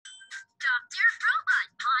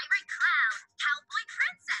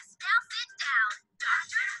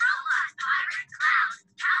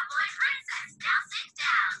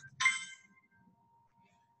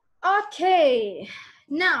Okay,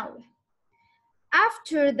 now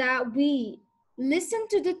after that we listen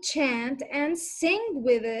to the chant and sing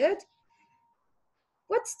with it.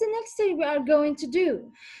 What's the next thing we are going to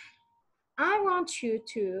do? I want you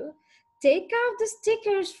to take out the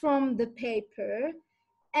stickers from the paper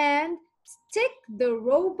and stick the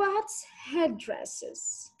robots'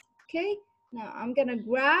 headdresses. Okay, now I'm gonna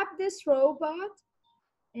grab this robot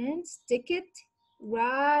and stick it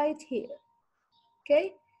right here.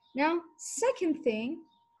 Okay, now second thing,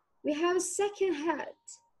 we have a second hat.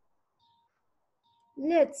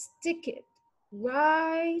 Let's stick it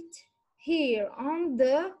right here on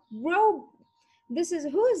the robe.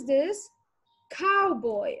 Who is this?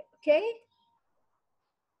 Cowboy, okay?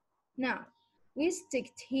 Now, we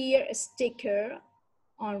stick here a sticker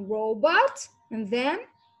on robot and then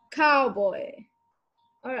cowboy.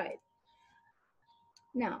 All right.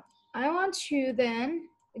 Now, I want you then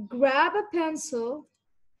grab a pencil,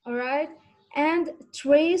 all right, and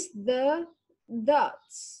trace the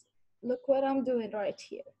dots. Look what I'm doing right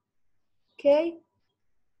here, okay?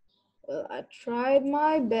 Well, I tried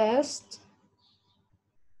my best.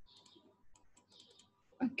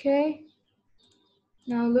 Okay,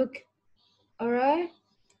 now look, all right.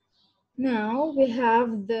 Now we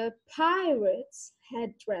have the pirates'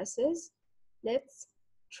 headdresses. Let's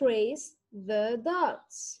trace the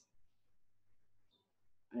dots.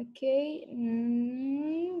 Okay,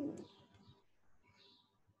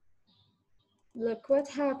 look what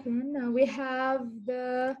happened. Now we have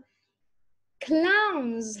the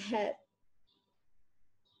clown's head.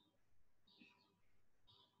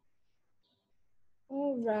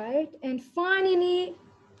 All right, and finally,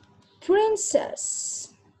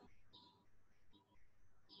 princess.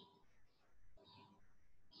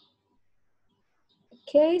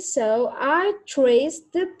 Okay, so I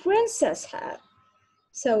traced the princess hat.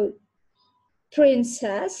 So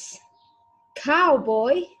princess,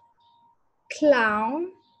 cowboy,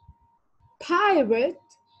 clown, pirate,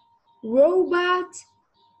 robot,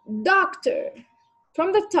 doctor.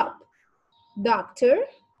 From the top, doctor,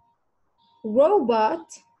 robot,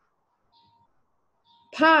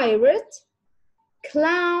 pirate,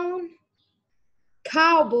 clown,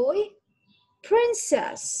 cowboy,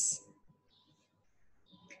 princess.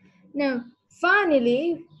 Now,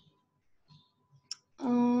 finally,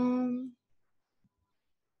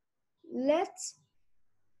 let's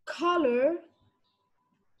color.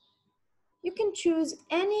 You can choose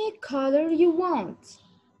any color you want,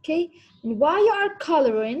 okay? And while you are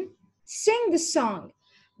coloring, sing the song.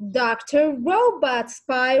 Doctor, robot,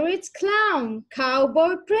 pirate, clown,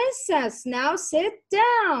 cowboy, princess, now sit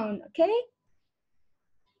down, okay?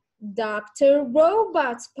 Doctor,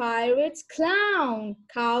 robot, pirate, clown,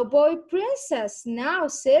 cowboy, princess, now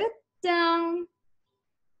sit down.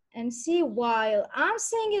 And see, while I'm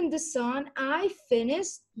singing the song, I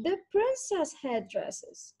finished the princess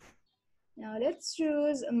headdresses. Now let's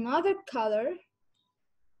choose another color.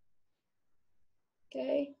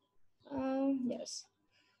 Okay, yes.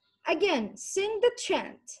 Again, sing the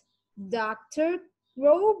chant. Doctor,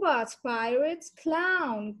 robot, pirate,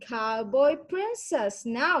 clown, cowboy, princess,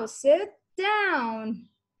 now sit down.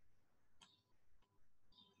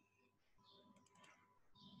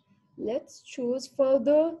 Let's choose for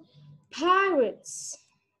the pirates.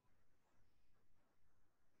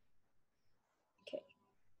 Okay,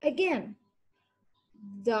 again.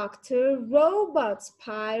 Doctor, robots,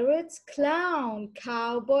 pirates, clown,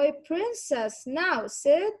 cowboy, princess, now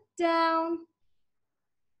sit down.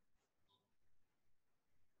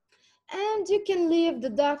 And you can leave the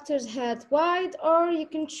doctor's head white, or you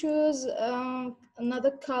can choose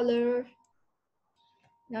another color.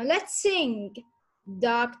 Now let's sing.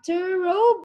 Doctor, robot.